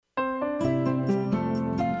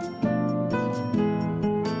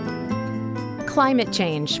climate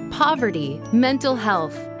change, poverty, mental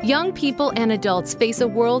health, young people and adults face a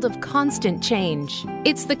world of constant change.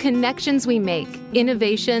 It's the connections we make,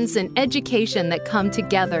 innovations, and education that come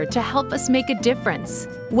together to help us make a difference.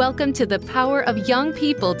 Welcome to the Power of Young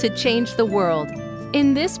People to Change the World.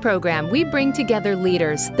 In this program, we bring together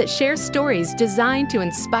leaders that share stories designed to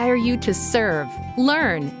inspire you to serve,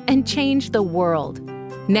 learn, and change the world.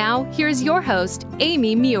 Now, here's your host,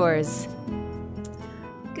 Amy Muirs.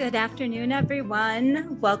 Good afternoon,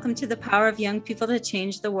 everyone. Welcome to the Power of Young People to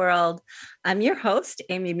Change the World. I'm your host,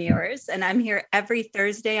 Amy Muirs, and I'm here every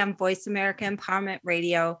Thursday on Voice America Empowerment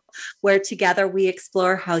Radio, where together we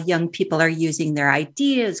explore how young people are using their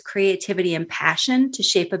ideas, creativity, and passion to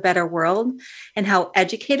shape a better world, and how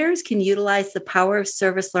educators can utilize the power of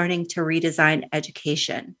service learning to redesign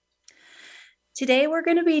education. Today, we're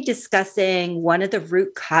going to be discussing one of the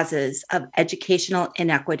root causes of educational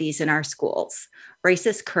inequities in our schools,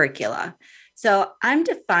 racist curricula. So I'm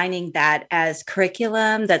defining that as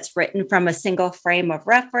curriculum that's written from a single frame of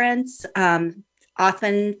reference,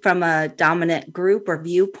 often from a dominant group or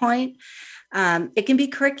viewpoint. It can be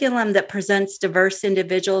curriculum that presents diverse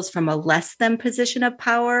individuals from a less than position of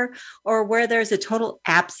power, or where there's a total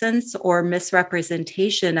absence or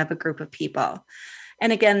misrepresentation of a group of people.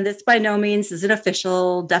 And again, this by no means is an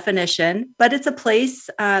official definition, but it's a place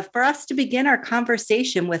for us to begin our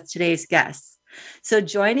conversation with today's guests. So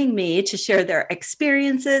joining me to share their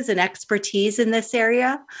experiences and expertise in this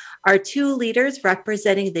area are two leaders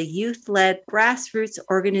representing the youth-led grassroots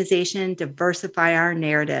organization Diversify Our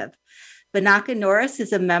Narrative. Banaka Norris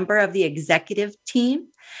is a member of the executive team,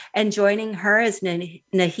 and joining her is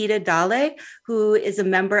Nahida Dale, who is a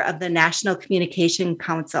member of the National Communication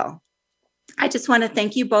Council. I just want to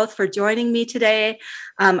thank you both for joining me today.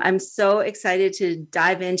 I'm so excited to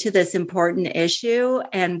dive into this important issue,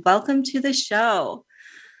 and welcome to the show.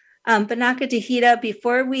 Banaka Nahida,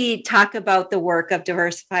 before we talk about the work of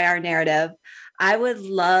Diversify Our Narrative, I would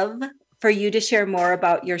love for you to share more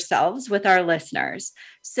about yourselves with our listeners.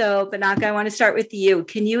 So Banaka, I want to start with you.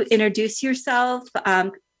 Can you introduce yourself?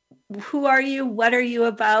 Who are you? What are you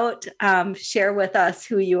about? Share with us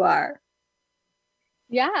who you are.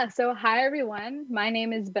 Yeah, so hi everyone. My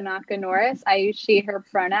name is Banaka Norris. I use she, her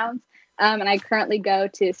pronouns, and I currently go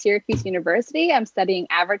to Syracuse University. I'm studying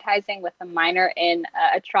advertising with a minor in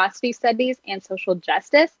atrocity studies and social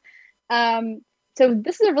justice. So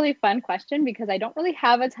this is a really fun question because I don't really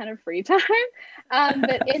have a ton of free time.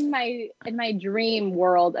 But in my dream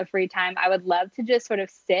world of free time, I would love to just sort of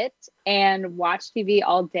sit and watch TV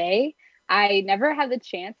all day. I never have the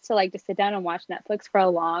chance to just sit down and watch Netflix for a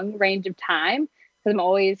long range of time, because I'm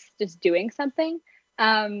always just doing something.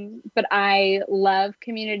 But I love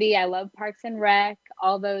Community. I love Parks and Rec.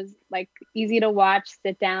 All those easy to watch,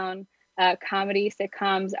 sit down comedy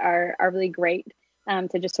sitcoms are really great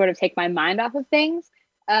to just sort of take my mind off of things.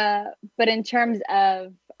 But in terms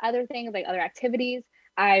of other things, like other activities,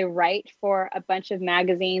 I write for a bunch of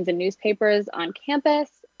magazines and newspapers on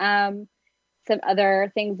campus. Some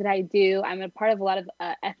other things that I do, I'm a part of a lot of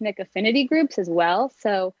ethnic affinity groups as well.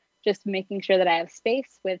 So just making sure that I have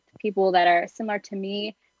space with people that are similar to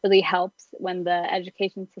me really helps when the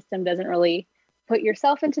education system doesn't really put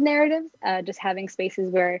yourself into narratives. Just having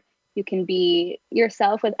spaces where you can be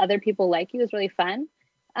yourself with other people like you is really fun.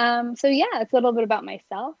 So yeah, it's a little bit about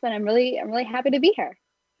myself, and I'm really happy to be here.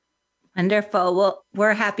 Wonderful. Well,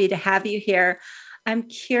 we're happy to have you here. I'm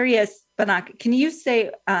curious, Banaka, can you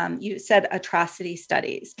say, you said atrocity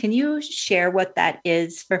studies. Can you share what that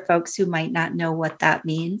is for folks who might not know what that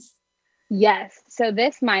means? Yes. So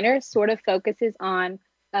this minor sort of focuses on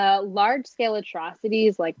large-scale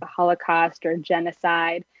atrocities like the Holocaust or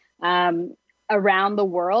genocide around the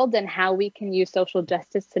world, and how we can use social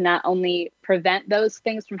justice to not only prevent those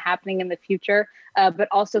things from happening in the future, but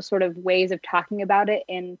also sort of ways of talking about it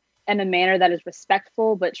in a manner that is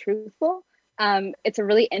respectful but truthful. It's a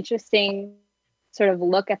really interesting sort of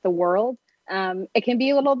look at the world. It can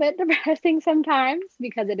be a little bit depressing sometimes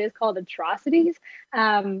because it is called atrocities.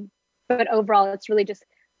 But overall, it's really just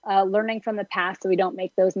learning from the past so we don't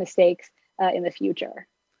make those mistakes in the future.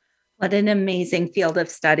 What an amazing field of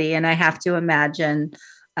study. And I have to imagine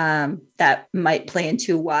that might play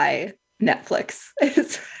into why Netflix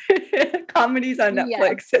is comedies on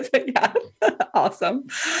Netflix. Yeah. Awesome.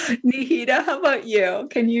 Nahida, how about you?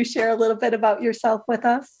 Can you share a little bit about yourself with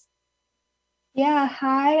us? Yeah.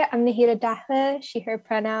 Hi, I'm Nahida Dale, she, her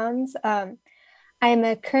pronouns. I'm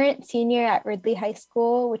a current senior at Ridley High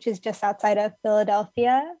School, which is just outside of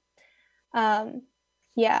Philadelphia. I'm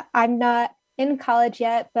not in college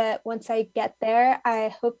yet, but once I get there, I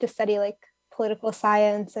hope to study political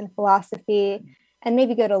science and philosophy and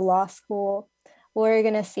maybe go to law school. we're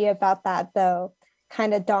going to see about that, though.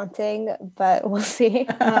 Kind of daunting, but we'll see.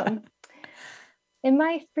 In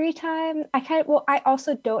my free time, I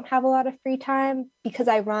also don't have a lot of free time because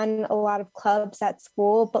I run a lot of clubs at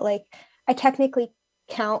school, but like I technically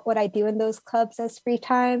count what I do in those clubs as free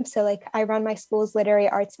time. So like I run my school's literary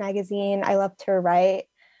arts magazine. I love to write.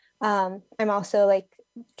 I'm also like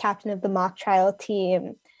captain of the mock trial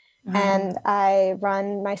team. And I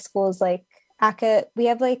run my school's like we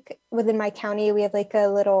have like within my county, we have like a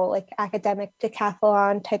little like academic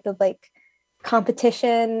decathlon type of like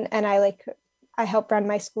competition. And I help run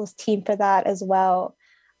my school's team for that as well.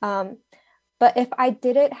 But if I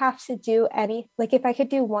didn't have to do if I could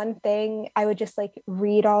do one thing, I would just like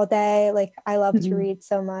read all day. Like I love to read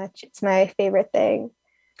so much. It's my favorite thing.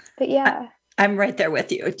 But yeah. I'm right there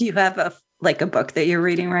with you. Do you have a book that you're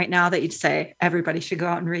reading right now that you'd say everybody should go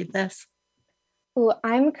out and read this? Ooh,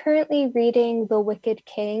 I'm currently reading The Wicked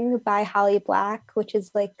King by Holly Black, which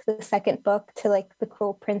is like the second book to like the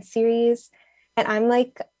Cruel Prince series. And I'm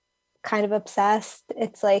like kind of obsessed.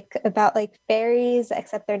 It's like about like fairies,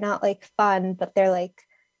 except they're not like fun, but they're like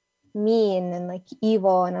mean and like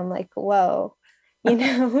evil. And I'm like, whoa, you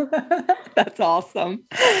know? That's awesome.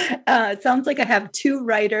 It sounds like I have two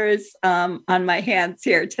writers on my hands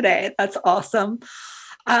here today. That's awesome.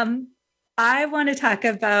 I want to talk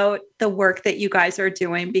about the work that you guys are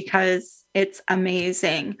doing because it's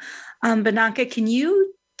amazing. Bianca, can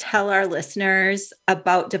you tell our listeners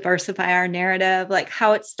about Diversify Our Narrative, like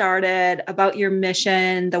how it started, about your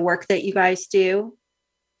mission, the work that you guys do?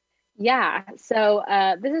 Yeah. So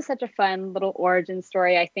this is such a fun little origin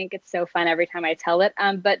story. I think it's so fun every time I tell it.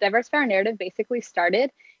 But Diversify Our Narrative basically started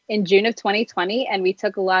in June of 2020, and we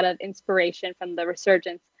took a lot of inspiration from the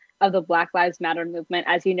resurgence of the Black Lives Matter movement.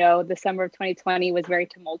 As you know, the summer of 2020 was very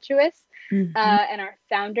tumultuous, and our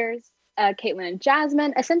founders, Caitlin and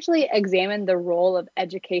Jasmine, essentially examined the role of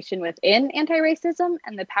education within anti-racism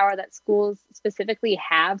and the power that schools specifically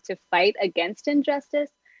have to fight against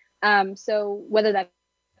injustice. So whether that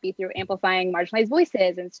be through amplifying marginalized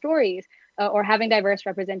voices and stories, or having diverse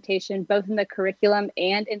representation both in the curriculum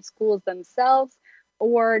and in schools themselves,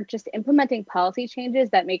 or just implementing policy changes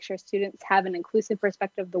that make sure students have an inclusive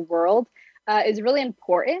perspective of the world, is really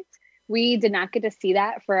important. We did not get to see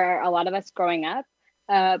that for a lot of us growing up.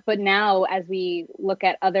 But now, as we look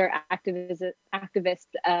at other activists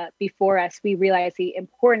before us, we realize the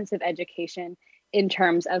importance of education in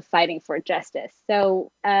terms of fighting for justice.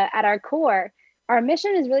 So at our core, our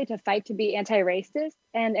mission is really to fight to be anti-racist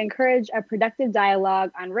and encourage a productive dialogue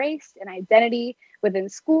on race and identity within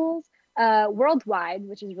schools worldwide,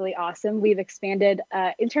 which is really awesome. We've expanded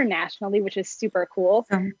internationally, which is super cool,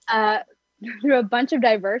 through a bunch of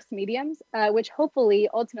diverse mediums, which hopefully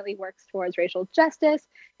ultimately works towards racial justice,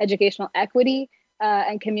 educational equity,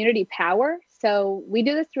 and community power. So we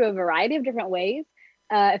do this through a variety of different ways.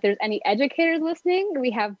 If there's any educators listening,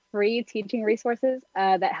 we have free teaching resources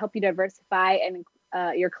that help you diversify in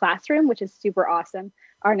your classroom, which is super awesome.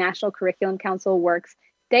 Our National Curriculum Council works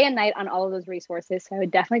day and night on all of those resources, so I would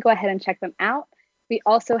definitely go ahead and check them out. We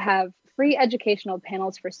also have free educational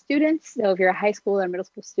panels for students. So if you're a high school or middle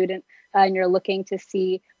school student and you're looking to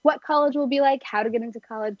see what college will be like, how to get into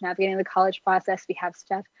college, navigating the college process, we have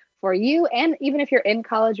stuff for you. And even if you're in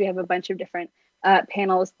college, we have a bunch of different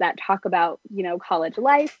panels that talk about, college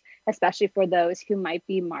life, especially for those who might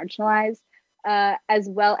be marginalized, as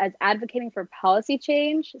well as advocating for policy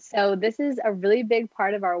change. So this is a really big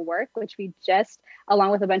part of our work, which we just,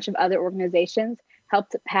 along with a bunch of other organizations,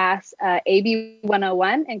 helped pass AB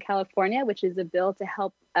 101 in California, which is a bill to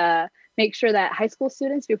help make sure that high school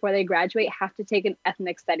students, before they graduate, have to take an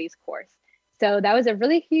ethnic studies course. So that was a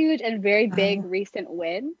really huge and very big recent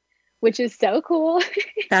win, which is so cool.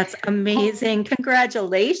 That's amazing.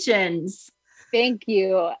 Congratulations. Thank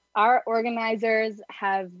you. Our organizers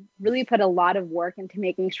have really put a lot of work into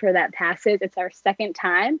making sure that passes. It's our second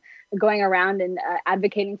time going around and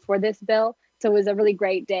advocating for this bill. So it was a really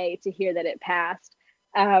great day to hear that it passed.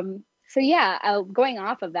 Going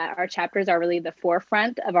off of that, our chapters are really the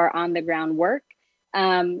forefront of our on-the-ground work.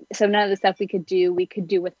 So none of the stuff we could do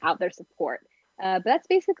without their support. But that's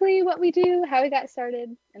basically what we do, how we got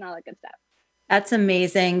started, and all that good stuff. That's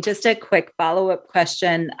amazing. Just a quick follow-up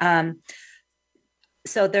question.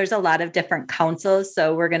 So there's a lot of different councils.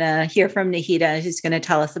 So we're going to hear from Nahida, who's going to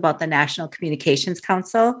tell us about the National Communications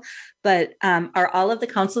Council. But are all of the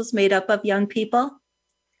councils made up of young people?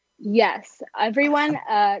 Yes. Everyone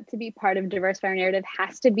to be part of Diversify Our Narrative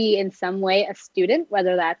has to be in some way a student,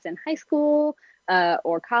 whether that's in high school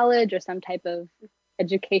or college or some type of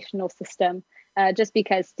educational system, just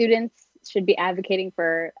because students should be advocating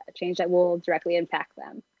for a change that will directly impact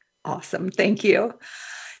them. Awesome. Thank you.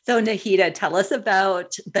 So Nahida, tell us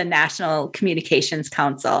about the National Communications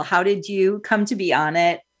Council. How did you come to be on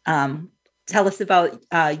it? Tell us about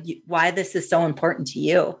why this is so important to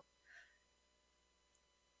you.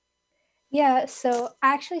 Yeah, so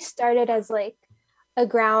I actually started as like a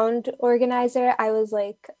ground organizer. I was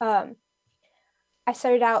like, I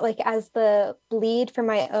started out like as the lead for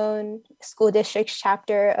my own school district's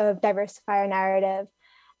chapter of Diversify Our Narrative.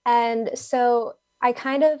 And so I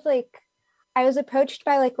kind of like, I was approached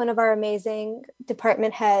by like one of our amazing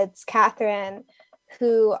department heads, Catherine,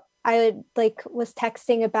 who was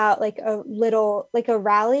texting about like a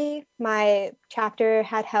rally my chapter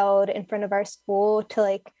had held in front of our school to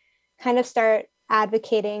like kind of start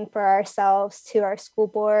advocating for ourselves to our school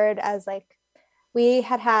board, as like we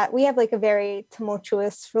have like a very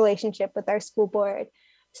tumultuous relationship with our school board.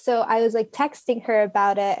 So I was like texting her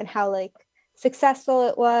about it and how like successful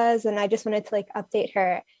it was. And I just wanted to like update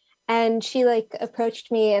her. And she like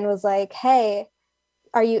approached me and was like, hey,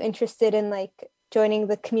 are you interested in like joining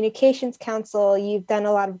the Communications Council? You've done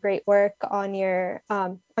a lot of great work on your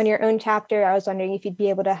own chapter. I was wondering if you'd be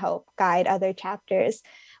able to help guide other chapters,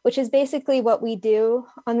 which is basically what we do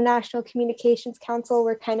on the National Communications Council.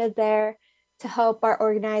 We're kind of there to help our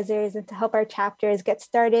organizers and to help our chapters get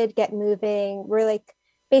started, get moving. We're like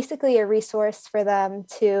basically a resource for them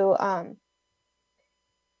to,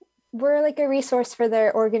 we're like a resource for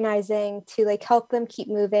their organizing to like help them keep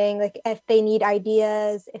moving. Like if they need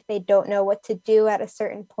ideas, if they don't know what to do at a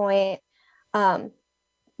certain point.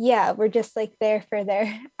 We're just like there for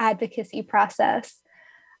their advocacy process.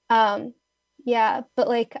 But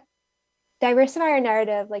like Diversify Our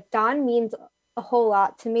Narrative, like Dawn means a whole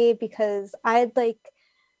lot to me because I'd like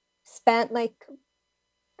spent like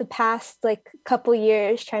the past like couple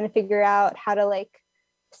years trying to figure out how to like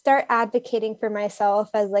start advocating for myself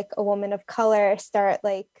as like a woman of color, start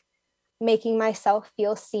like making myself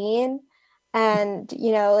feel seen. And,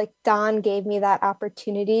 you know, like Dawn gave me that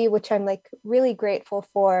opportunity, which I'm like really grateful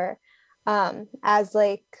for, as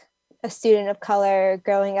like a student of color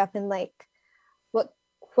growing up in like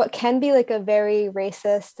what can be like a very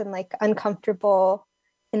racist and like uncomfortable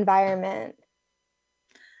environment.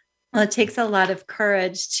 Well, it takes a lot of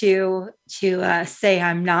courage to say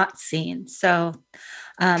I'm not seen. So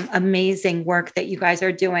amazing work that you guys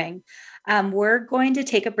are doing. We're going to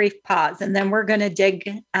take a brief pause and then we're going to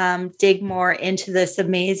dig more into this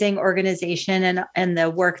amazing organization and the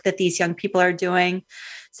work that these young people are doing.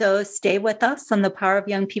 So stay with us on the Power of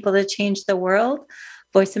Young People to Change the World.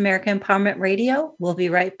 Voice America Empowerment Radio. We'll be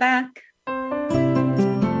right back.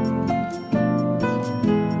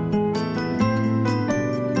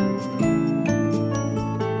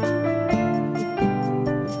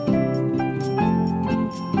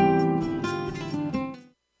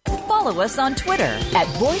 Follow us on Twitter at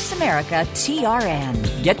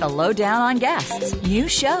VoiceAmericaTRN. Get the lowdown on guests, new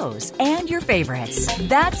shows, and your favorites.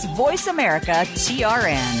 That's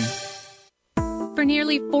VoiceAmericaTRN. For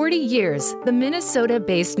nearly 40 years, the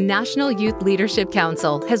Minnesota-based National Youth Leadership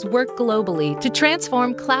Council has worked globally to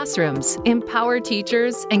transform classrooms, empower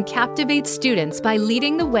teachers, and captivate students by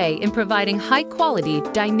leading the way in providing high-quality,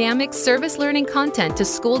 dynamic service learning content to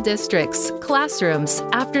school districts, classrooms,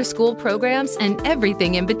 after-school programs, and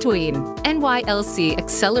everything in between. NYLC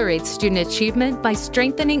accelerates student achievement by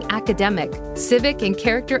strengthening academic, civic, and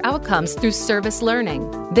character outcomes through service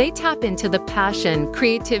learning. They tap into the passion,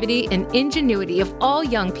 creativity, and ingenuity of all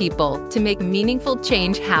young people to make meaningful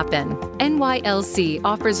change happen. NYLC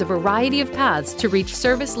offers a variety of paths to reach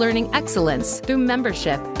service learning excellence through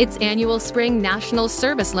membership, its annual Spring National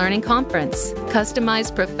Service Learning Conference,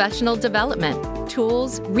 customized professional development,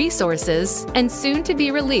 tools, resources, and soon to be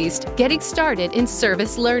released Getting Started in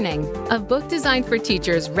Service Learning, a book designed for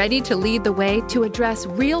teachers ready to lead the way to address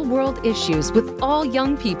real-world issues with all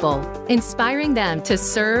young people, inspiring them to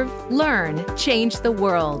serve, learn, change the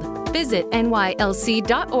world. Visit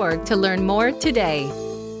nylc.org to learn more today.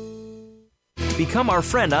 Become our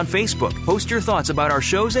friend on Facebook. Post your thoughts about our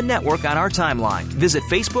shows and network on our timeline. Visit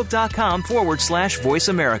Facebook.com/Voice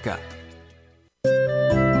America.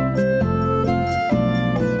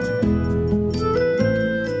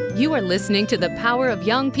 You are listening to The Power of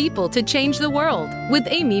Young People to Change the World with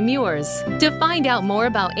Amy Muirs. To find out more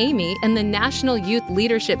about Amy and the National Youth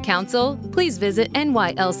Leadership Council, please visit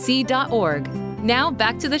nylc.org. Now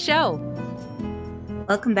back to the show.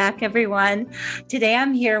 Welcome back, everyone. Today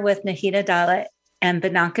I'm here with Nahida Dalit. and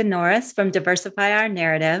Banaka Norris from Diversify Our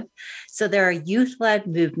Narrative. So they're a youth-led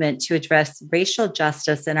movement to address racial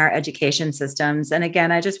justice in our education systems. And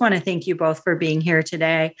again, I just want to thank you both for being here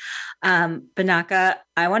today. Banaka,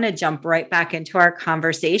 I want to jump right back into our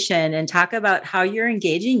conversation and talk about how you're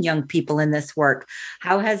engaging young people in this work.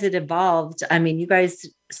 How has it evolved? I mean, you guys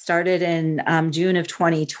started in June of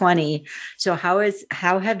 2020. So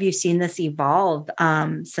how have you seen this evolve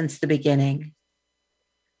since the beginning?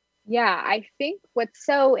 Yeah, I think what's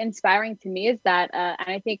so inspiring to me is that, and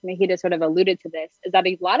I think Nahida sort of alluded to this, is that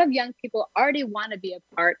a lot of young people already want to be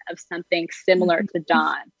a part of something similar to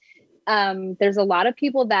Dawn. There's a lot of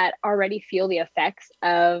people that already feel the effects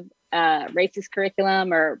of racist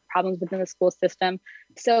curriculum or problems within the school system.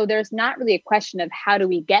 So there's not really a question of how do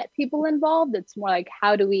we get people involved. It's more like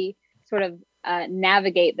how do we sort of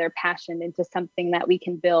navigate their passion into something that we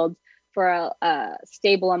can build for a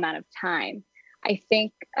stable amount of time. I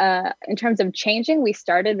think in terms of changing, we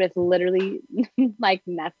started with literally like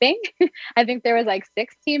nothing. I think there was like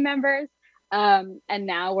 6 team members. And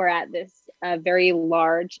now we're at this very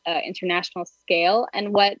large international scale.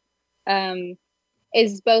 And what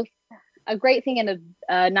is both a great thing and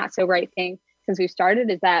a not so great thing since we started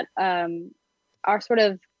is that our sort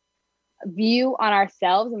of view on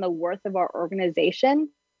ourselves and the worth of our organization,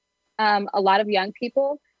 a lot of young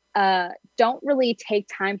people don't really take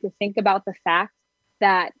time to think about the fact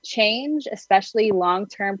that change, especially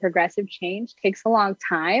long-term progressive change, takes a long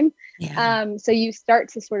time. Yeah. So you start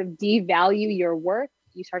to sort of devalue your work.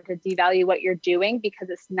 You start to devalue what you're doing because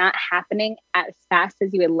it's not happening as fast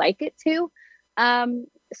as you would like it to.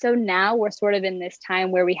 So now we're sort of in this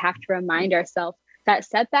time where we have to remind ourselves that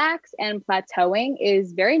setbacks and plateauing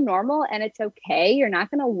is very normal and it's okay. You're not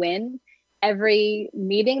going to win every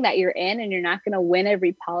meeting that you're in, and you're not going to win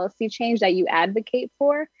every policy change that you advocate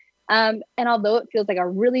for. And although it feels like a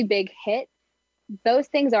really big hit, those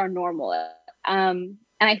things are normal. And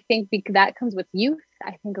I think that comes with youth.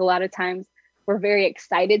 I think a lot of times we're very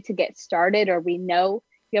excited to get started, or we know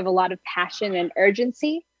you have a lot of passion and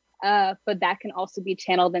urgency, but that can also be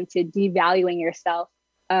channeled into devaluing yourself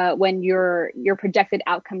when your projected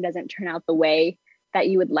outcome doesn't turn out the way that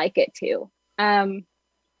you would like it to.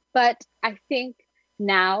 But I think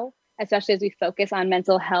now, especially as we focus on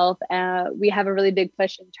mental health, we have a really big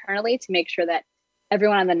push internally to make sure that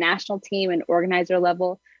everyone on the national team and organizer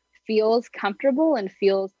level feels comfortable and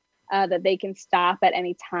feels that they can stop at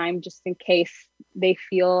any time just in case they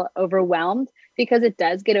feel overwhelmed, because it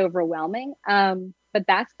does get overwhelming. But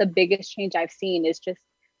that's the biggest change I've seen, is just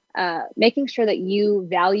making sure that you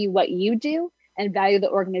value what you do and value the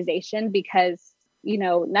organization, because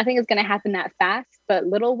nothing is going to happen that fast, but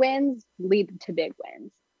little wins lead to big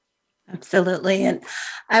wins. Absolutely. And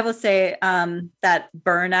I will say that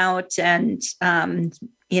burnout and,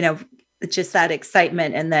 just that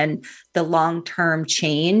excitement and then the long-term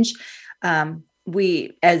change,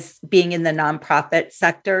 we, as being in the nonprofit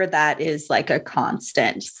sector, that is like a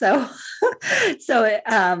constant. So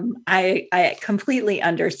I completely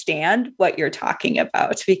understand what you're talking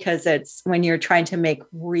about, because it's when you're trying to make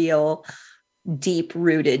real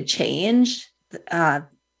deep-rooted change,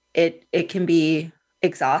 it can be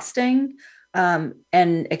exhausting,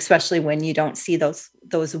 and especially when you don't see those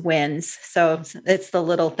wins. So it's the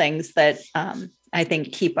little things that I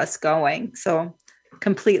think keep us going. So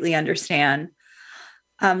completely understand.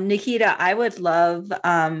 Nahida, I would love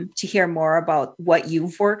to hear more about what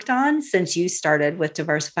you've worked on since you started with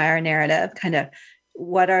Diversify Our Narrative. Kind of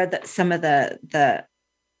what are some of the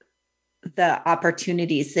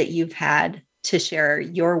opportunities that you've had to share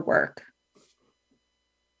your work?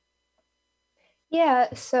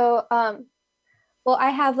 Yeah. So, I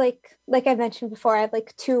have like I mentioned before, I have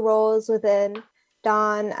like 2 roles within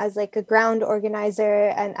Dawn, as like a ground organizer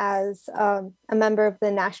and as a member of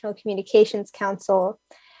the National Communications Council.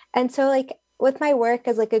 And so like with my work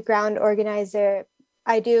as like a ground organizer,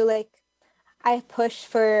 I'm pushing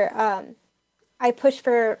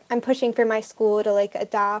for my school to like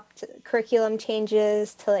adopt curriculum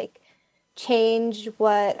changes, to like change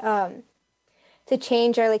to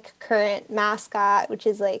change our like current mascot, which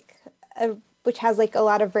is which has like a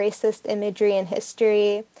lot of racist imagery and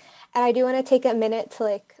history. And I do want to take a minute to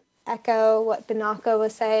like echo what Banaka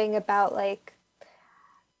was saying about like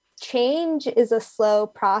change is a slow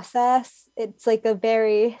process. It's like a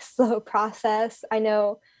very slow process. I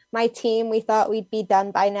know my team, we thought we'd be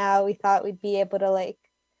done by now. We thought we'd be able to like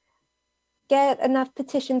get enough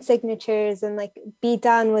petition signatures and like be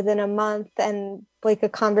done within a month, and like a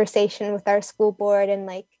conversation with our school board and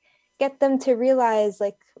like get them to realize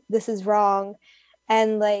like this is wrong.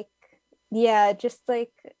 And like, yeah, just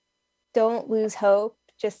like don't lose hope.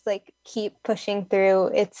 just like keep pushing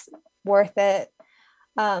through. It's worth it.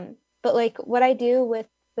 But like what I do with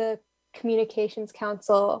the Communications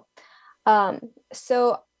Council,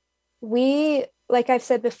 so we, like I've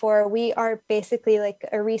said before, we are basically like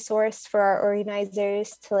a resource for our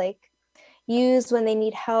organizers to like use when they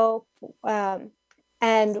need help.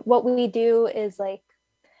 And what we do is like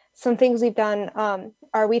some things we've done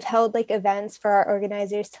are we've held like events for our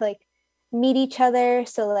organizers to like meet each other.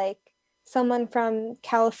 So like someone from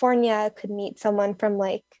California could meet someone from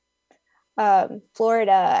like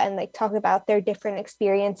Florida and like talk about their different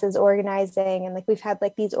experiences organizing. And like we've had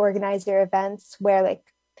like these organizer events where like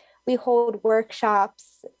we hold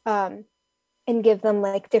workshops and give them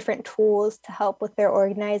like different tools to help with their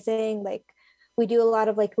organizing. Like we do a lot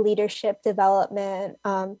of like leadership development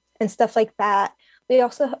and stuff like that. We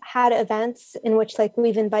also had events in which like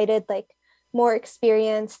we've invited like more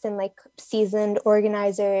experienced and like seasoned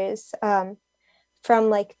organizers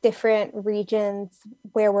from like different regions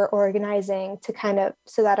where we're organizing to kind of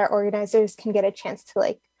so that our organizers can get a chance to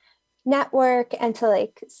like network and to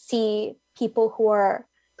like see people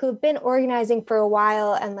who've been organizing for a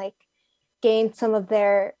while and like gain some of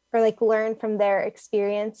their or like learn from their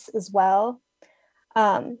experience as well.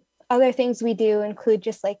 Other things we do include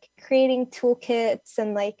just like creating toolkits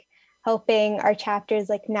and like helping our chapters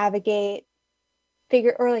like navigate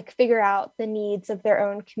figure out the needs of their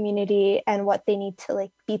own community and what they need to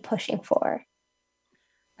like be pushing for.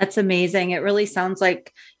 That's amazing. It really sounds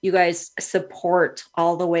like you guys support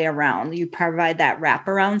all the way around. You provide that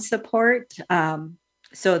wraparound support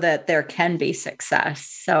so that there can be success.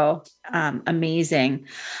 So amazing.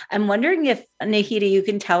 I'm wondering if, Nahida, you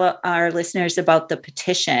can tell our listeners about the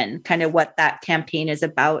petition, kind of what that campaign is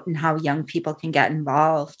about and how young people can get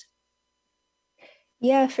involved.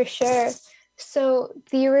 Yeah, for sure. So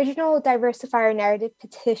the original Diversify Our Narrative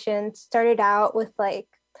petition started out with like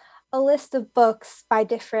a list of books by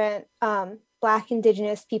different Black,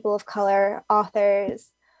 Indigenous, people of color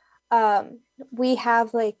authors. We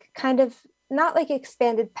have like kind of not like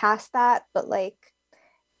expanded past that, but like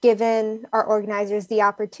given our organizers the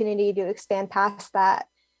opportunity to expand past that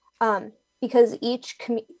because each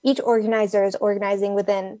organizer is organizing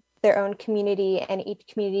within their own community, and each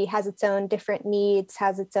community has its own different needs,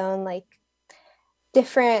 has its own like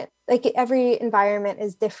different, like every environment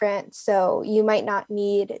is different. So you might not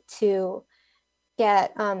need to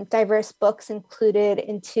get diverse books included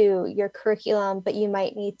into your curriculum, but you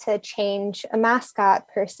might need to change a mascot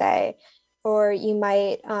per se, or you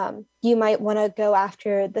might want to go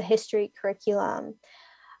after the history curriculum.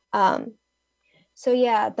 So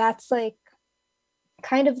yeah, that's like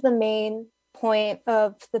kind of the main point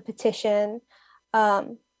of the petition.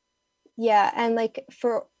 Yeah, and like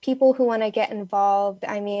for people who want to get involved,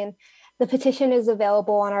 I mean, the petition is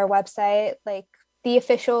available on our website. Like the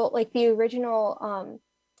official, like the original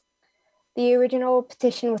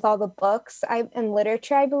petition with all the books and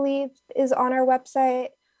literature, I believe, is on our website.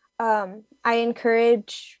 I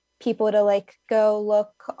encourage people to like go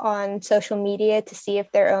look on social media to see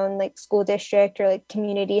if their own like school district or like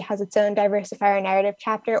community has its own Diversify Our Narrative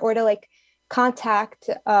chapter, or to like contact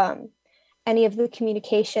any of the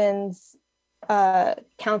communications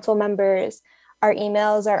council members. Our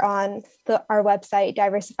emails are on our website,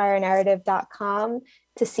 diversifyournarrative.com,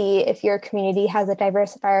 to see if your community has a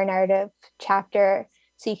Diversify Our Narrative chapter,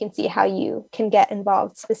 so you can see how you can get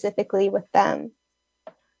involved specifically with them.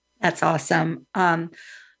 That's awesome. As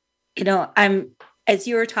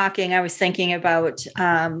you were talking, I was thinking about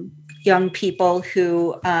young people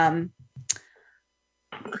who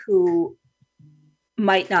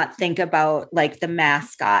might not think about like the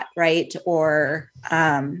mascot, right? Or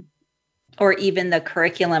even the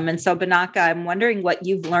curriculum. And so, Banaka, I'm wondering what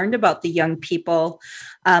you've learned about the young people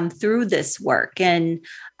through this work, and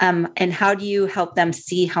how do you help them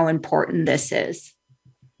see how important this is?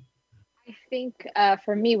 I think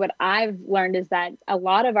for me, what I've learned is that a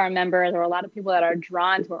lot of our members, or a lot of people that are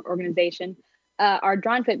drawn to our organization, are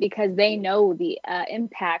drawn to it because they know the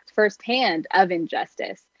impact firsthand of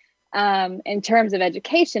injustice. In terms of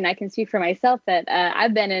education, I can speak for myself that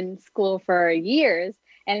I've been in school for years,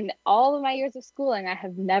 and all of my years of schooling, I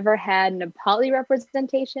have never had Nepali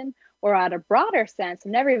representation, or at a broader sense,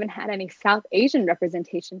 I've never even had any South Asian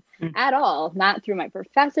representation at all, not through my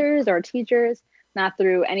professors or teachers, not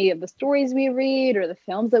through any of the stories we read or the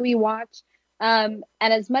films that we watch. And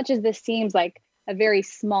as much as this seems like a very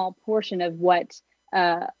small portion of what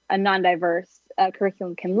a non-diverse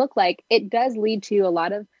curriculum can look like, it does lead to a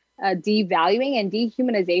lot of devaluing and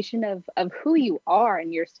dehumanization of who you are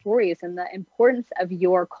and your stories and the importance of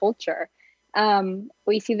your culture.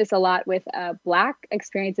 We see this a lot with Black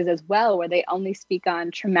experiences as well, where they only speak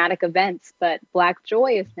on traumatic events, but Black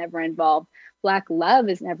joy is never involved. Black love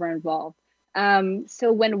is never involved.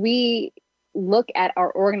 So when we look at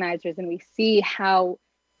our organizers and we see how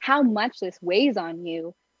much this weighs on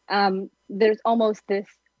you, there's almost this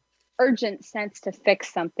urgent sense to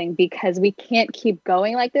fix something, because we can't keep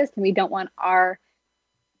going like this, and we don't want our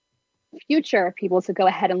future people to go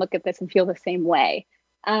ahead and look at this and feel the same way.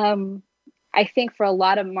 I think for a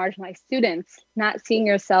lot of marginalized students, not seeing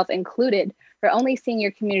yourself included or only seeing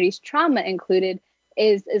your community's trauma included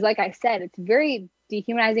is like I said, it's very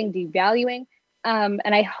dehumanizing, devaluing. And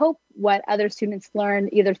I hope what other students learn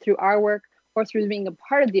either through our work or through being a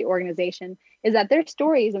part of the organization is that their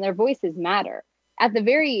stories and their voices matter. At the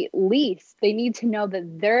very least, they need to know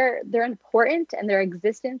that they're important and their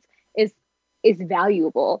existence is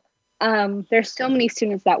valuable. There's so many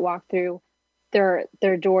students that walk through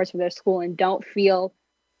their doors for their school and don't feel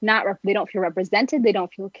represented, they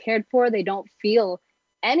don't feel cared for, they don't feel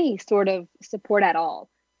any sort of support at all.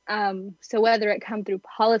 So whether it come through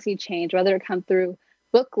policy change, whether it come through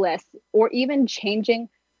book lists, or even changing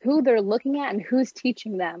who they're looking at and who's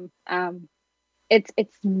teaching them,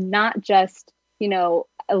 it's not just, a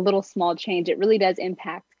little small change. It really does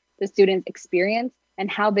impact the student's experience and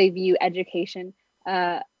how they view education,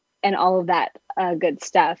 and all of that good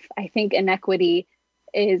stuff. I think inequity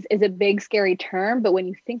is a big, scary term, but when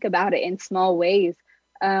you think about it in small ways,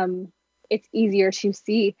 it's easier to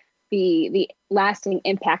see the lasting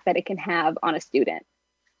impact that it can have on a student.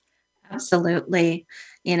 Absolutely.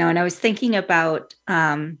 And I was thinking about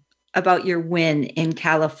your win in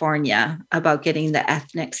California, about getting the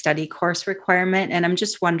ethnic study course requirement. And I'm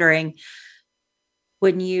just wondering,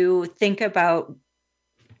 when you think about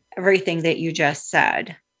everything that you just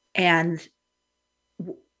said, and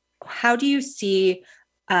how do you see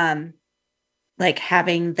having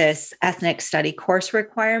this ethnic study course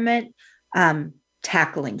requirement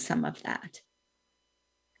tackling some of that?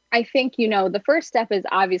 I think, the first step is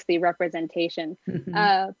obviously representation.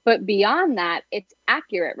 But beyond that, it's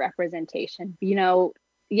accurate representation.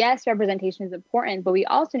 Yes, representation is important, but we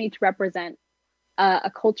also need to represent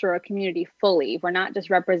a culture or a community fully. We're not just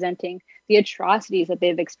representing the atrocities that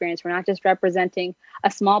they've experienced. We're not just representing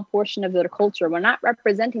a small portion of their culture. We're not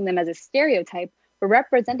representing them as a stereotype. We're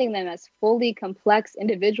representing them as fully complex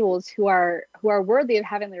individuals who are worthy of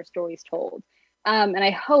having their stories told. And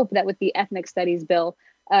I hope that with the ethnic studies bill,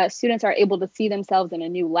 students are able to see themselves in a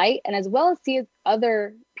new light, and as well as see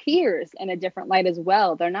other peers in a different light as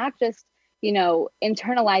well. They're not just,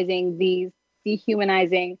 internalizing these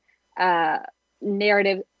dehumanizing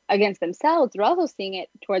narrative against themselves. They're also seeing it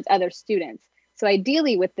towards other students. So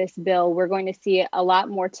ideally with this bill, we're going to see a lot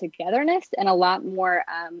more togetherness and a lot more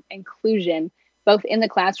inclusion, both in the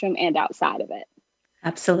classroom and outside of it.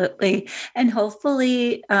 Absolutely. And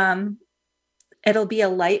hopefully it'll be a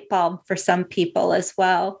light bulb for some people as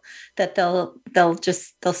well, that they'll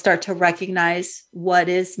start to recognize what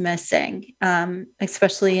is missing,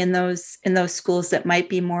 especially in those schools that might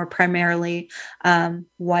be more primarily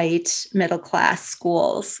white middle class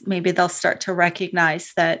schools. Maybe they'll start to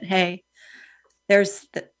recognize that, hey, this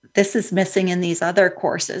is missing in these other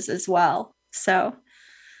courses as well. So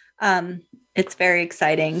it's very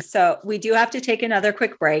exciting. So we do have to take another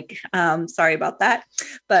quick break. Sorry about that.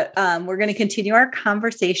 But we're going to continue our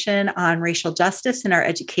conversation on racial justice in our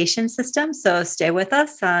education system. So stay with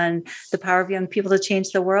us on The Power of Young People to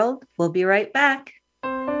Change the World. We'll be right back.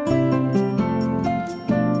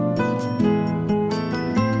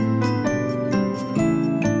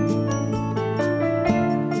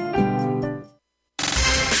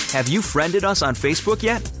 Have you friended us on Facebook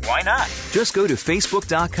yet? Why not? Just go to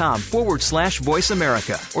facebook.com/Voice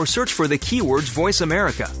America or search for the keywords Voice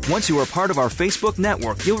America. Once you are part of our Facebook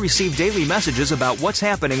network, you'll receive daily messages about what's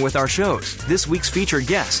happening with our shows, this week's featured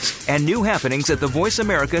guests, and new happenings at the Voice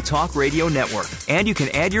America Talk Radio Network. And you can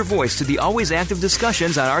add your voice to the always active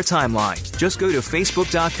discussions on our timeline. Just go to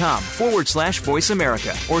facebook.com/Voice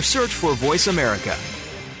America or search for Voice America.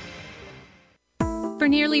 For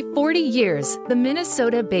nearly 40 years, the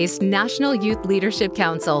Minnesota-based National Youth Leadership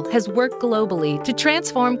Council has worked globally to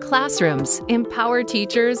transform classrooms, empower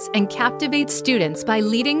teachers, and captivate students by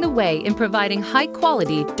leading the way in providing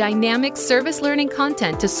high-quality, dynamic service learning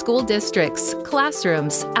content to school districts,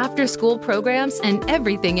 classrooms, after-school programs, and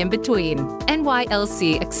everything in between.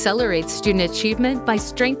 NYLC accelerates student achievement by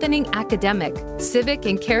strengthening academic, civic,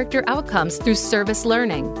 and character outcomes through service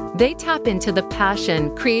learning. They tap into the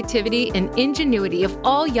passion, creativity, and ingenuity of of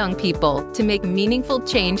all young people to make meaningful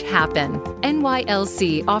change happen.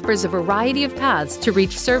 NYLC offers a variety of paths to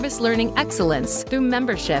reach service learning excellence through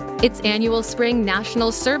membership, its annual Spring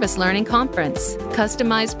National Service Learning Conference,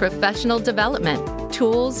 customized professional development,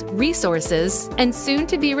 tools, resources, and soon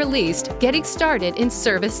to be released Getting Started in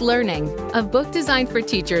Service Learning, a book designed for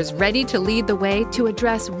teachers ready to lead the way to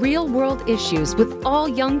address real-world issues with all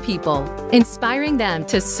young people, inspiring them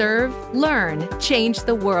to serve, learn, change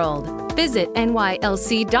the world. Visit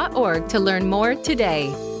nylc.org to learn more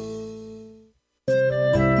today.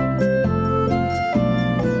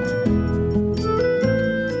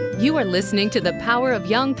 You are listening to The Power of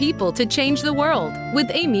Young People to Change the World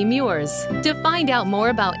with Amy Muirs. To find out more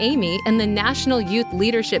about Amy and the National Youth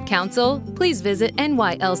Leadership Council, please visit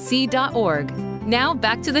nylc.org. Now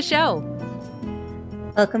back to the show.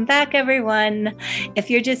 Welcome back, everyone. If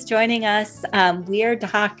you're just joining us, we are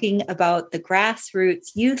talking about the grassroots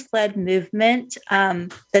youth-led movement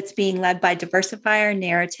that's being led by Diversify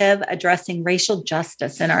Narrative, addressing racial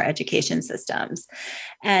justice in our education systems.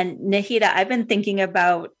 And Nahida, I've been thinking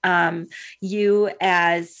about you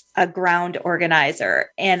as a ground organizer,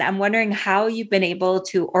 and I'm wondering how you've been able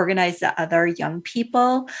to organize the other young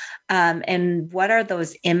people, and what are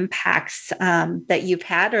those impacts that you've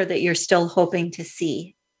had or that you're still hoping to see?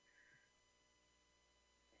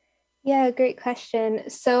 Yeah, great question.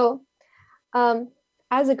 So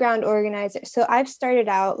as a ground organizer, so I've started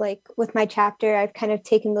out like with my chapter, I've kind of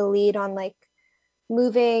taken the lead on like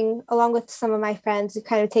moving along with some of my friends, we've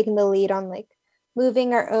kind of taken the lead on like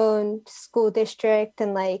moving our own school district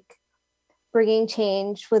and like bringing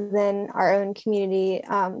change within our own community.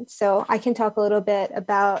 So I can talk a little bit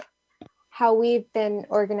about how we've been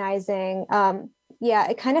organizing. Yeah,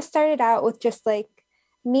 it kind of started out with just like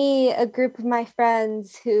me, a group of my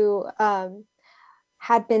friends who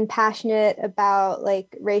had been passionate about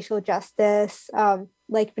like racial justice.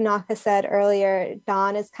 Like Banaka said earlier,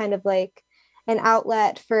 Dawn is kind of like an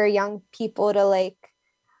outlet for young people to like,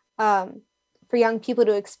 for young people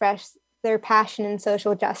to express their passion in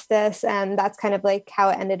social justice. And that's kind of like how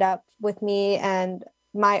it ended up with me and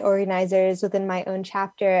my organizers within my own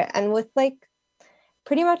chapter, and with like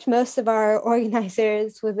pretty much most of our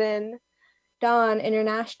organizers within Dawn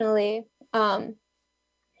internationally.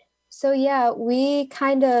 So yeah, we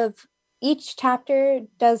kind of, each chapter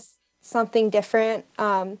does something different.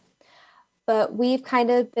 But we've kind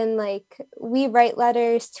of been like, we write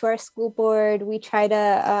letters to our school board. We try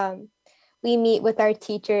to, we meet with our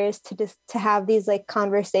teachers to have these like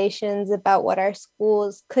conversations about what our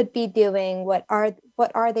schools could be doing. What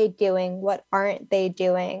are they doing? What aren't they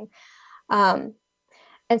doing? And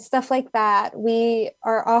stuff like that. We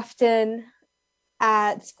are often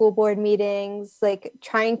at school board meetings, like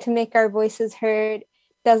trying to make our voices heard.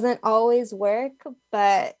 Doesn't always work,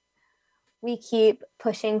 but we keep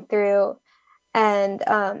pushing through. And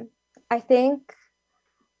I think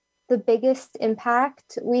the biggest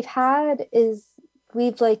impact we've had is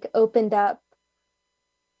we've like opened up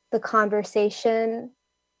the conversation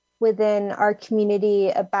within our community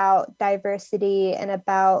about diversity and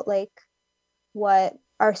about like what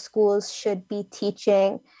our schools should be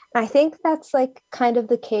teaching. And I think that's like kind of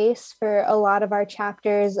the case for a lot of our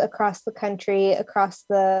chapters across the country, across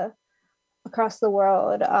the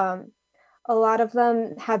world. A lot of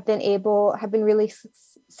them have been really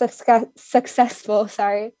successful,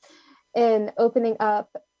 in opening up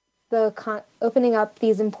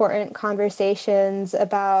these important conversations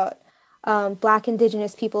about Black,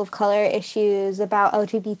 Indigenous, people of color issues, about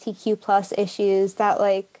LGBTQ plus issues that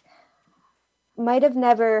like might have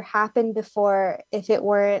never happened before if it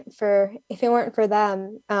weren't for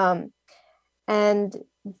them. And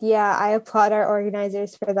yeah, I applaud our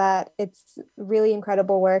organizers for that. It's really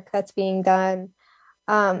incredible work that's being done.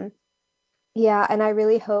 Yeah, and I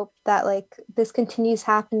really hope that like this continues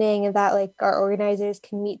happening and that like our organizers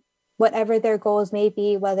can meet whatever their goals may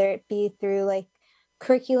be, whether it be through like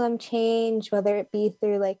curriculum change, whether it be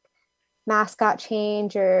through like mascot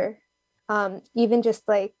change, or even just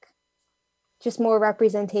more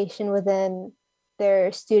representation within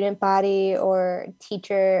their student body or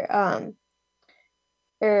teacher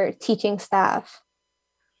or teaching staff.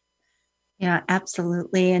 Yeah,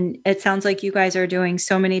 absolutely. And it sounds like you guys are doing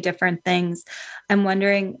so many different things. I'm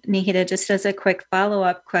wondering, Nahida, just as a quick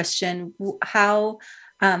follow-up question, how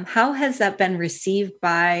has that been received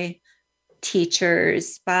by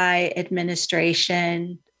teachers, by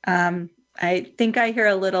administration? I think I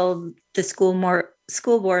hear the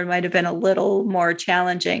school board might have been a little more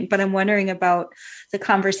challenging, but I'm wondering about the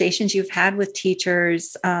conversations you've had with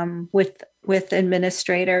teachers, with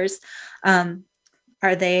administrators.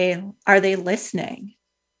 Are they listening?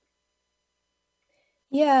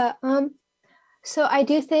 Yeah. So I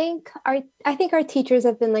do think our teachers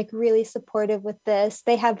have been like really supportive with this.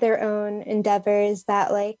 They have their own endeavors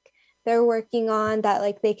that like they're working on that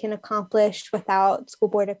like they can accomplish without school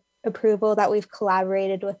board approval that we've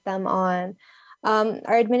collaborated with them on.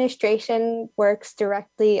 Our administration works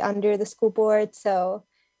directly under the school board, so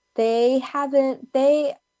they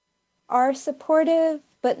are supportive,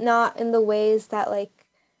 but not in the ways that like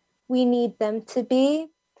we need them to be.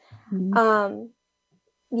 Mm-hmm.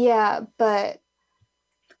 Yeah, but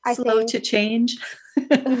I slow think to change.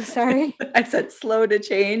 Oh, sorry. I said slow to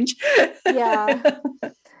change. Yeah.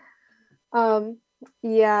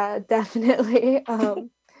 Yeah, definitely.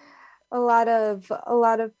 A lot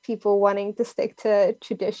of people wanting to stick to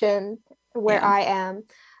tradition where I am,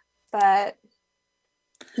 but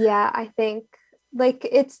yeah, I think like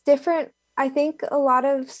it's different. I think a lot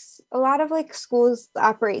of like schools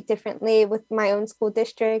operate differently. With my own school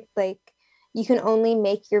district, like you can only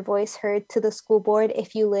make your voice heard to the school board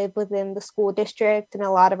if you live within the school district, and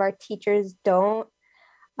a lot of our teachers don't,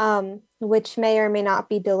 which may or may not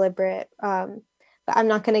be deliberate. But I'm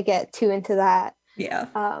not going to get too into that. Yeah.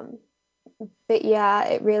 But yeah,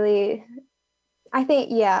 it really, I think,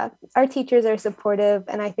 yeah, our teachers are supportive,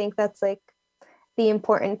 and I think that's like the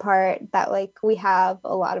important part, that like we have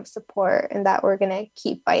a lot of support and that we're going to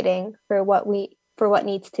keep fighting for what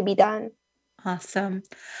needs to be done. Awesome.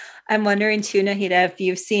 I'm wondering too, Nahida, if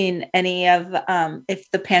you've seen any of, if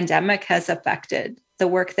the pandemic has affected the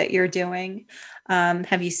work that you're doing.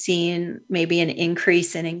 Have you seen maybe an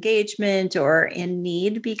increase in engagement or in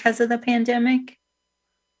need because of the pandemic?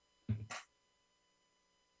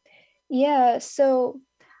 Yeah. So,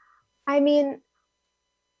 I mean,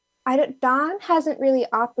 Dawn hasn't really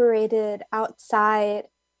operated outside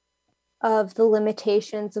of the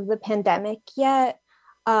limitations of the pandemic yet.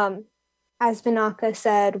 As Vinaka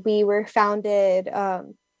said, we were founded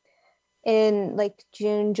in like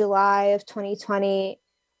June, July of 2020,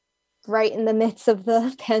 right in the midst of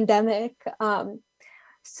the pandemic.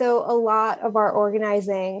 So a lot of our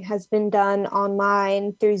organizing has been done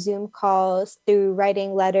online through Zoom calls, through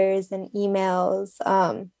writing letters and emails.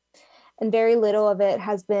 And very little of it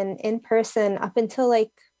has been in person up until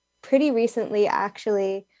like pretty recently,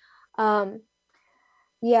 actually.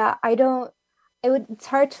 Yeah, it's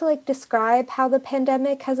hard to like describe how the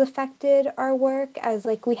pandemic has affected our work, as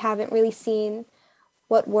like we haven't really seen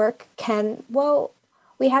what work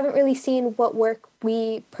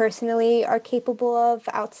we personally are capable of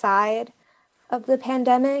outside of the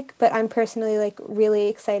pandemic. But I'm personally like really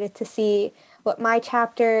excited to see what my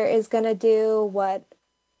chapter is going to do, what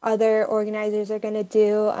other organizers are going to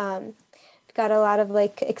do. We've got a lot of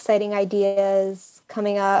like exciting ideas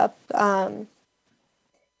coming up.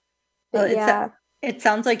 It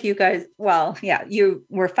sounds like you guys, you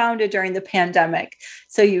were founded during the pandemic.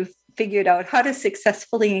 So you figured out how to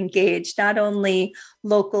successfully engage not only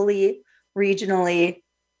locally, regionally,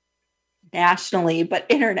 nationally, but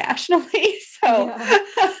internationally. So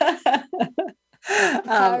the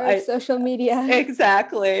power of social media.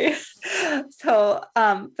 Exactly. So,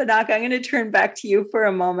 Vinaka, I'm going to turn back to you for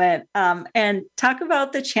a moment and talk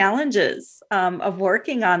about the challenges of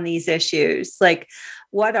working on these issues. Like,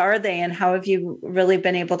 what are they and how have you really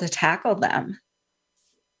been able to tackle them?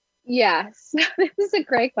 Yes, this is a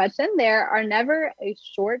great question. There are never a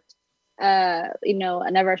shortage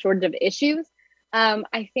of issues.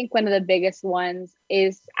 I think one of the biggest ones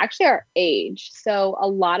is actually our age. So a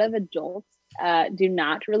lot of adults do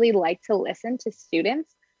not really like to listen to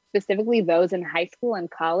students, specifically those in high school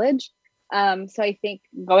and college. So I think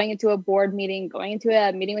going into a board meeting, going into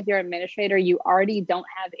a meeting with your administrator, you already don't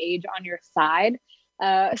have age on your side.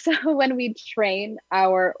 So when we train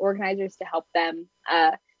our organizers to help them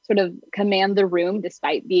sort of command the room,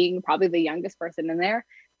 despite being probably the youngest person in there,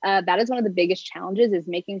 that is one of the biggest challenges, is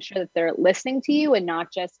making sure that they're listening to you and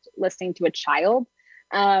not just listening to a child.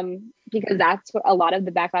 Because that's what a lot of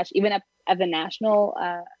the backlash, even at the national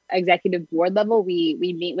executive board level, we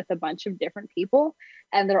meet with a bunch of different people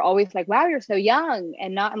and they're always like, wow, you're so young,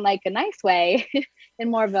 and not in like a nice way, in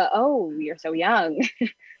more of a, oh, you're so young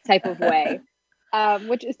type of way,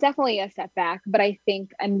 which is definitely a setback. But I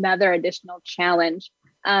think another additional challenge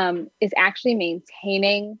is actually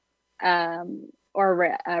maintaining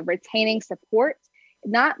retaining support.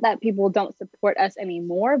 Not that people don't support us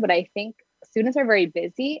anymore, but I think students are very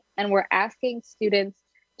busy and we're asking students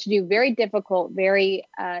to do very difficult, very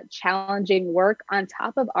challenging work on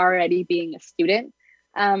top of already being a student.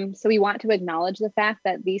 So we want to acknowledge the fact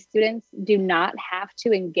that these students do not have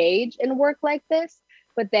to engage in work like this,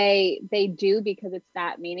 but they do because it's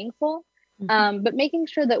that meaningful. But making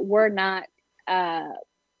sure that we're not,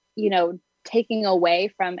 taking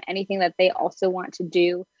away from anything that they also want to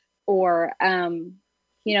do, or,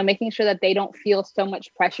 making sure that they don't feel so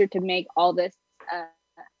much pressure to make all this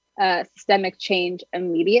systemic change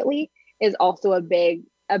immediately is also a big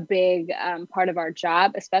part of our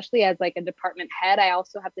job, especially as like a department head. I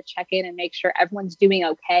also have to check in and make sure everyone's doing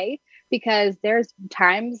okay, because there's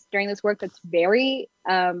times during this work that's very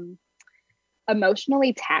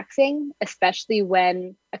emotionally taxing, especially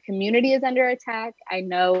when a community is under attack. I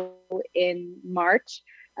know in March,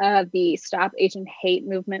 the Stop Asian Hate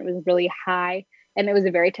movement was really high, and it was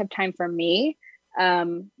a very tough time for me.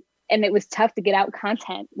 And it was tough to get out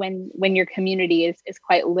content when your community is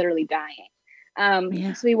quite literally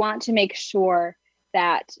dying. So we want to make sure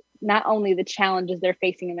that not only the challenges they're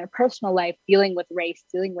facing in their personal life, dealing with race,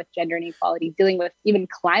 dealing with gender inequality, dealing with even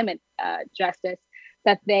climate justice,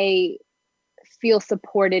 that they feel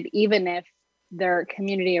supported even if their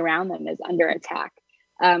community around them is under attack,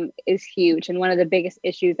 is huge. And one of the biggest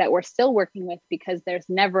issues that we're still working with, because there's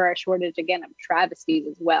never a shortage, again, of travesties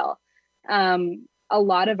as well. A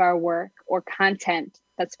lot of our work or content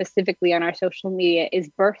that's specifically on our social media is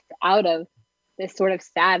birthed out of this sort of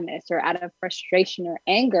sadness or out of frustration or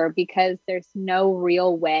anger, because there's no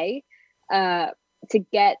real way to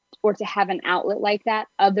get or to have an outlet like that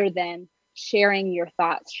other than sharing your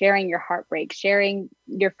thoughts, sharing your heartbreak, sharing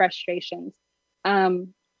your frustrations.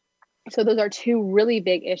 So those are two really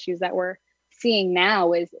big issues that we're seeing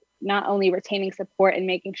now, is not only retaining support and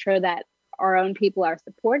making sure that our own people are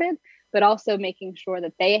supported, but also making sure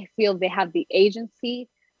that they feel they have the agency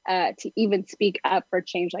to even speak up for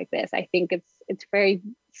change like this. I think it's very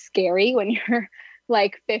scary when you're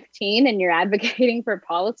like 15 and you're advocating for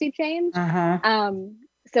policy change.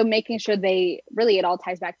 So making sure it all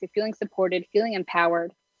ties back to feeling supported, feeling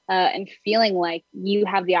empowered, and feeling like you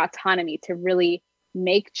have the autonomy to really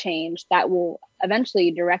make change that will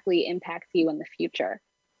eventually directly impact you in the future.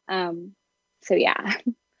 So yeah.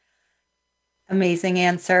 Amazing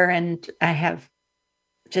answer. And I have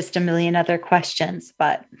just a million other questions,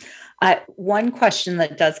 but one question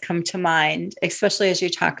that does come to mind, especially as you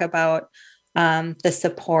talk about the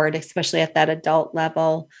support, especially at that adult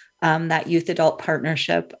level, that youth adult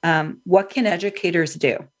partnership, what can educators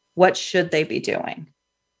do? What should they be doing?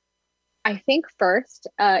 I think first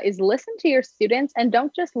is listen to your students, and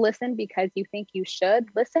don't just listen because you think you should.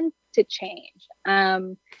 Listen to change.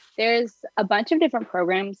 There's a bunch of different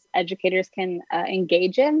programs educators can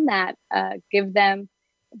engage in that give them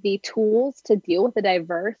the tools to deal with a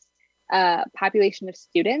diverse population of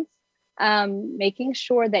students, making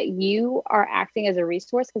sure that you are acting as a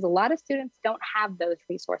resource, because a lot of students don't have those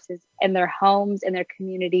resources in their homes, in their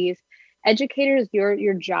communities. Educators,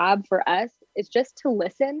 your job for us is just to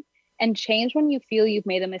listen and change when you feel you've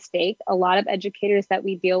made a mistake. A lot of educators that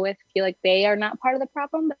we deal with feel like they are not part of the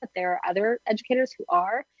problem, but there are other educators who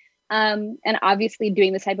are. And obviously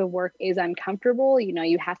doing this type of work is uncomfortable.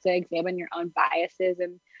 You have to examine your own biases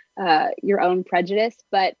and your own prejudice,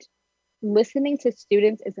 but listening to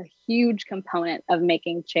students is a huge component of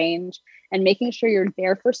making change, and making sure you're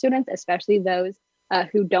there for students, especially those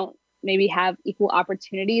who don't maybe have equal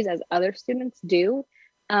opportunities as other students do,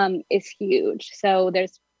 is huge. So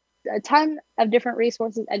there's a ton of different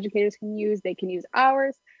resources educators can use. They can use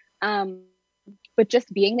ours, but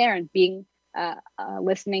just being there and being a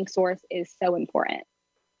listening source is so important.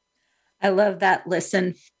 I love that.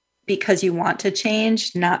 Listen because you want to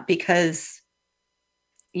change, not because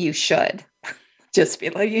you should. Just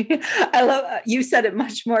be like, I love, you said it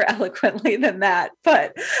much more eloquently than that,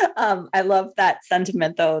 but I love that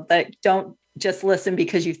sentiment though, that don't just listen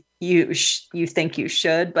because you think you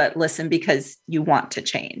should, but listen because you want to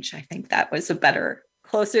change. I think that was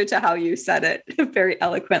closer to how you said it very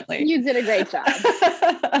eloquently. You did a great job.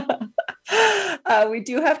 We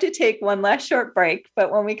do have to take one last short break,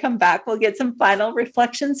 but when we come back, we'll get some final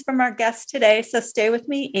reflections from our guest today. So stay with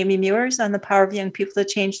me, Amy Mewers, on the Power of Young People to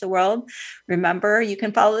Change the World. Remember, you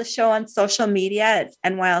can follow the show on social media at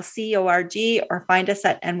NYLC.org or find us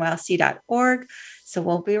at nylc.org. So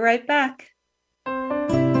we'll be right back.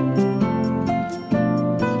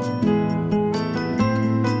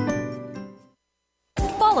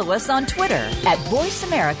 Follow us on Twitter at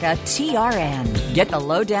VoiceAmericaTRN. Get the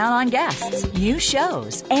lowdown on guests, new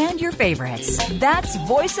shows, and your favorites. That's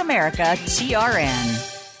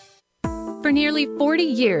VoiceAmericaTRN. For nearly 40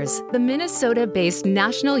 years, the Minnesota-based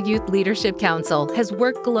National Youth Leadership Council has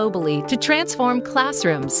worked globally to transform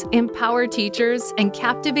classrooms, empower teachers, and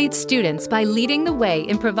captivate students by leading the way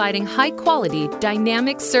in providing high-quality,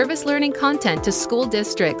 dynamic service learning content to school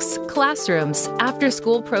districts, classrooms,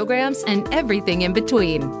 after-school programs, and everything in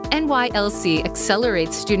between. NYLC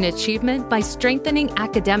accelerates student achievement by strengthening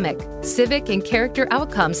academic, civic, and character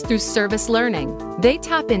outcomes through service learning. They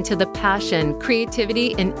tap into the passion,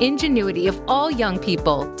 creativity, and ingenuity of all young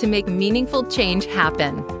people to make meaningful change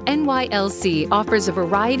happen. NYLC offers a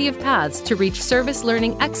variety of paths to reach service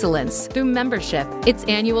learning excellence through membership, its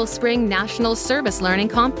annual Spring National Service Learning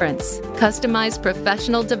Conference, customized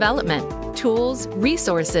professional development, tools,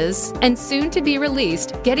 resources, and soon to be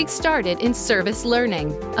released Getting Started in Service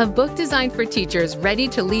Learning, a book designed for teachers ready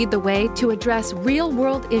to lead the way to address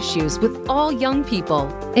real-world issues with all young people,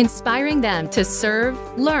 inspiring them to serve,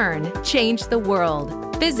 learn, change the world.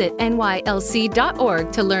 Visit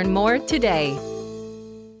nylc.org to learn more today.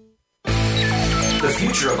 The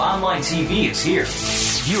future of online TV is here.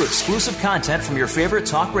 View exclusive content from your favorite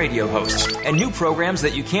talk radio hosts and new programs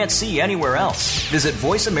that you can't see anywhere else. Visit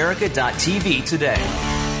voiceamerica.tv today.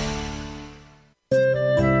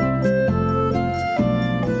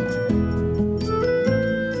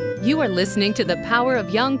 You are listening to The Power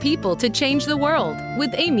of Young People to Change the World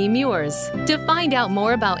with Amy Muirs. To find out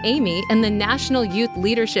more about Amy and the National Youth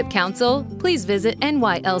Leadership Council, please visit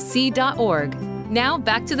nylc.org. Now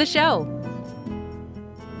back to the show.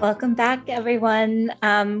 Welcome back, everyone.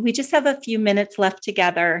 We just have a few minutes left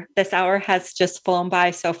together. This hour has just flown by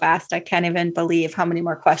so fast. I can't even believe how many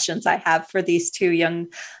more questions I have for these two young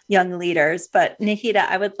leaders. But Nahida,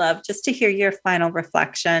 I would love just to hear your final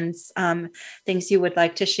reflections, things you would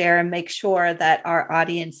like to share, and make sure that our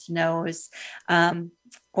audience knows,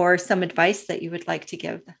 or some advice that you would like to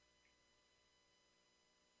give.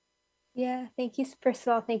 Yeah, thank you. First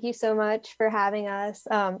of all, thank you so much for having us.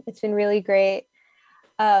 It's been really great.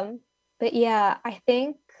 But yeah, I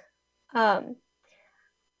think I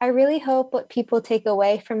really hope what people take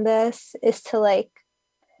away from this is to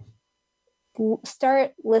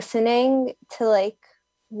start listening to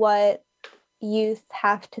what youth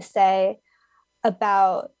have to say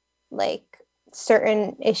about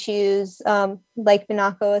certain issues. Like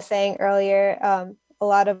Binaka was saying earlier, a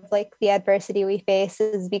lot of the adversity we face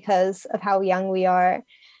is because of how young we are.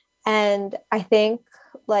 And I think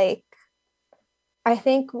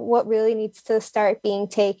what really needs to start being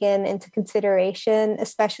taken into consideration,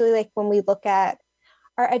 especially when we look at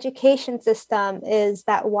our education system, is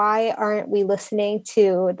that why aren't we listening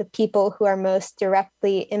to the people who are most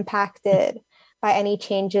directly impacted by any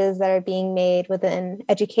changes that are being made within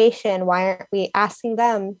education? Why aren't we asking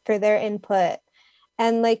them for their input?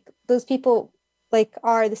 And those people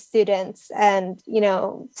are the students, and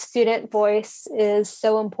student voice is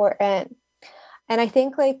so important. And I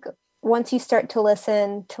think once you start to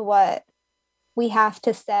listen to what we have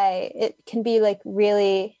to say, it can be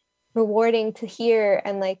really rewarding to hear,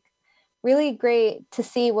 and really great to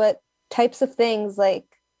see what types of things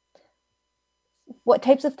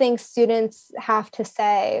students have to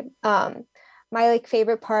say. My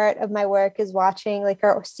favorite part of my work is watching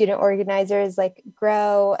our student organizers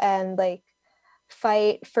grow and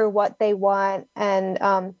fight for what they want, and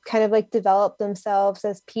kind of develop themselves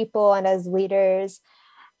as people and as leaders.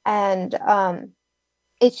 And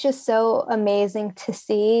it's just so amazing to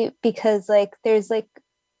see, because there's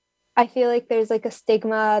I feel there's a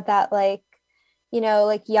stigma that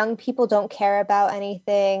young people don't care about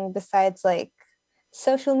anything besides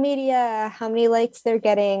social media, how many likes they're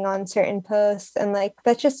getting on certain posts. And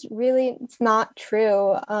that's just really, it's not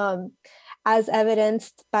true, as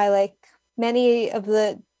evidenced by many of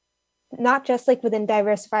the, not just within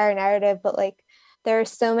Diversify Narrative, but there are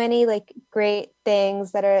so many great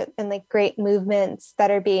things that are, and great movements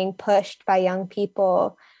that are being pushed by young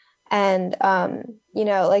people. And,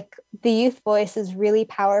 the youth voice is really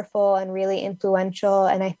powerful and really influential.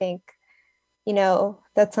 And I think,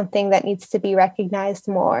 that's something that needs to be recognized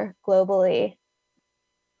more globally.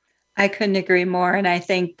 I couldn't agree more. And I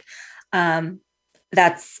think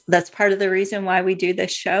that's part of the reason why we do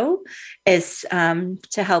this show, is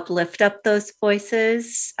to help lift up those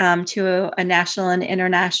voices to a national and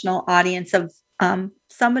international audience of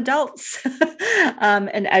some adults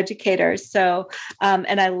and educators. So,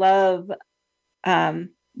 and I love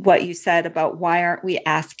what you said about why aren't we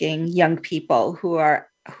asking young people who are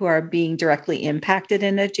being directly impacted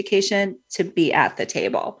in education to be at the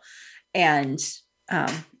table. And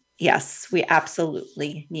yes, we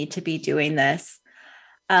absolutely need to be doing this.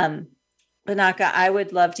 Binaka, I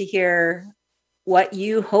would love to hear what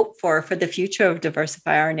you hope for the future of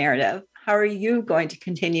Diversify Our Narrative. how are you going to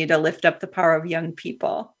continue to lift up the power of young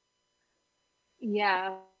people?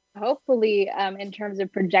 Yeah, hopefully, in terms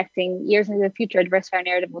of projecting years into the future, Diversify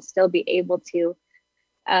Narrative will still be able to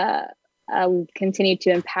uh, continue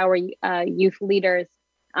to empower youth leaders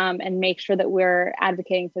and make sure that we're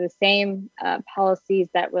advocating for the same policies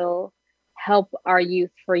that will help our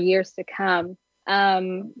youth for years to come.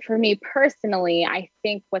 For me personally, I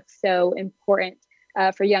think what's so important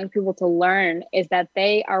for young people to learn is that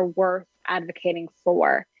they are worth advocating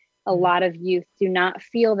for. A lot of youth do not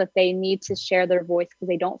feel that they need to share their voice because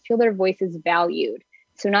they don't feel their voice is valued.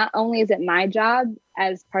 So not only is it my job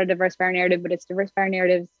as part of Diversify Narrative, but it's Diversify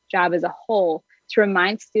Narrative's job as a whole to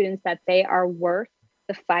remind students that they are worth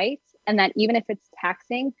the fight, and that even if it's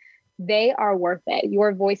taxing, they are worth it.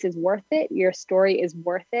 Your voice is worth it. Your story is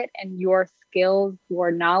worth it. And your skills,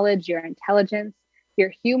 your knowledge, your intelligence,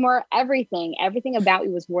 your humor, everything about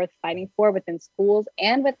you is worth fighting for within schools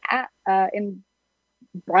and in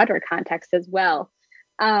broader context as well.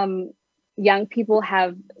 Young people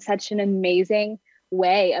have such an amazing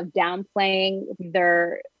way of downplaying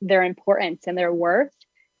their importance and their worth.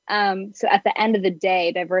 So at the end of the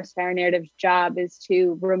day, Diversify Narrative's job is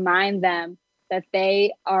to remind them that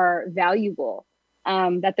they are valuable,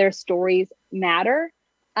 that their stories matter.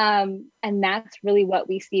 And that's really what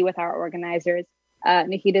we see with our organizers.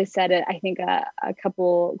 Nahida said it, I think, a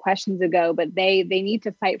couple questions ago, but they need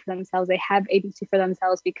to fight for themselves. They have agency for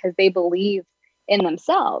themselves because they believe in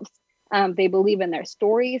themselves. They believe in their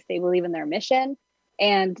stories. They believe in their mission.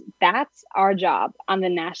 And that's our job on the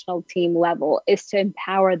national team level, is to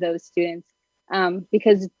empower those students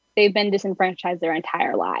because they've been disenfranchised their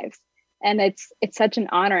entire lives. And it's such an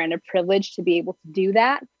honor and a privilege to be able to do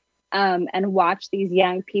that and watch these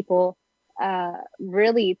young people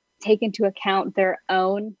really take into account their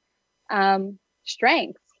own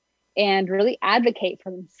strengths and really advocate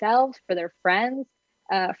for themselves, for their friends,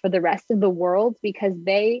 for the rest of the world, because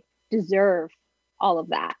they deserve all of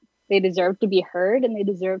that. They deserve to be heard, and they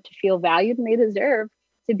deserve to feel valued, and they deserve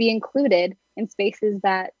to be included in spaces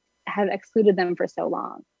that have excluded them for so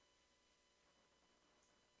long.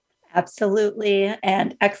 Absolutely.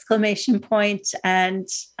 And exclamation point. And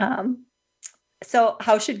so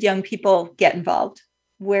how should young people get involved?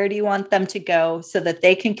 Where do you want them to go so that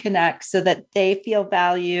they can connect, so that they feel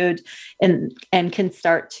valued and can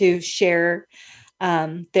start to share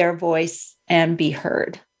their voice and be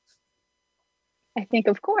heard? I think,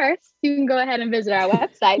 of course, you can go ahead and visit our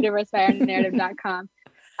website, diversifynarrative.com.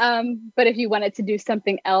 But if you wanted to do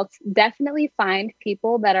something else, definitely find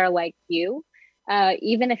people that are like you,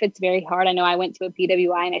 even if it's very hard. I know I went to a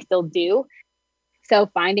PWI and I still do. So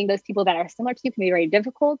finding those people that are similar to you can be very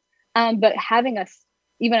difficult. But having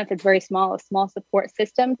even if it's very small, a small support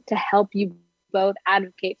system to help you both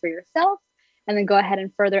advocate for yourself and then go ahead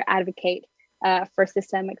and further advocate for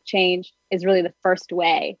systemic change is really the first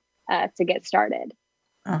way to get started.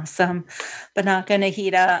 Awesome. Banaka,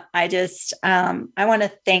 Nahida, I want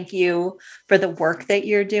to thank you for the work that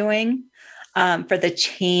you're doing, for the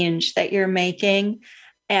change that you're making,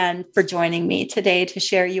 and for joining me today to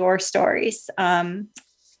share your stories.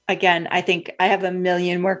 Again, I think I have a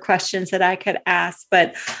million more questions that I could ask,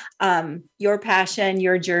 but your passion,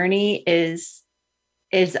 your journey is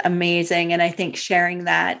amazing. And I think sharing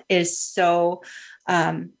that is so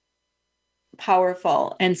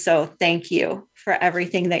powerful. And so thank you for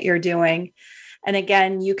everything that you're doing. And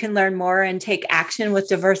again, you can learn more and take action with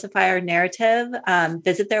Diversify Your Narrative.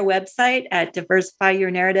 Visit their website at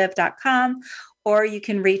diversifyyournarrative.com, or you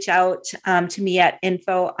can reach out to me at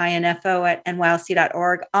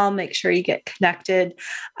info@nylc.org. I'll make sure you get connected.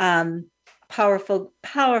 Powerful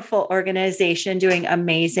organization doing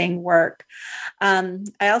amazing work. I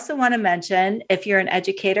also want to mention, if you're an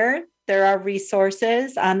educator, there are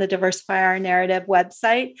resources on the Diversify Our Narrative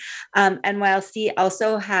website. NYLC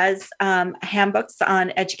also has handbooks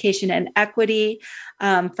on education and equity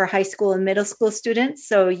for high school and middle school students.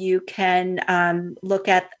 So you can look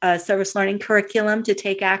at a service learning curriculum to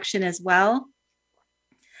take action as well.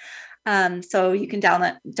 So you can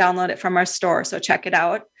download it from our store. So check it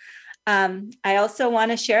out. I also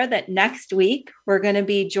want to share that next week, we're going to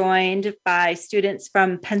be joined by students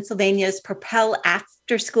from Pennsylvania's Propel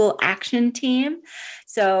After School Action Team.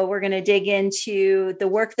 So we're going to dig into the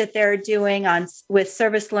work that they're doing with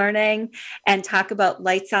service learning and talk about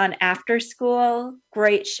Lights On After School.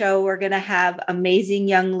 Great show. We're going to have amazing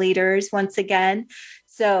young leaders once again.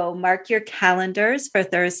 So mark your calendars for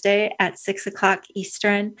Thursday at 6:00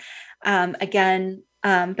 Eastern. Again,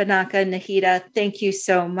 Banaka, Nahida, thank you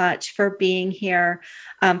so much for being here,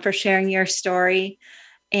 for sharing your story.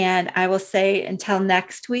 And I will say until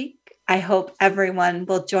next week, I hope everyone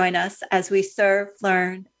will join us as we serve,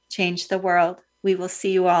 learn, change the world. We will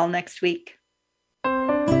see you all next week.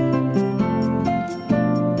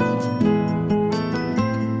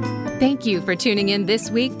 Thank you for tuning in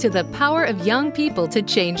this week to the Power of Young People to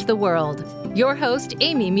Change the World. Your host,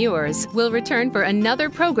 Amy Mewers, will return for another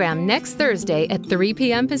program next Thursday at 3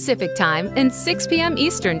 p.m. Pacific Time and 6 p.m.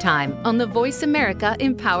 Eastern Time on the Voice America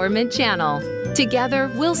Empowerment Channel.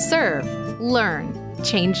 Together, we'll serve, learn,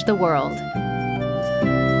 change the world.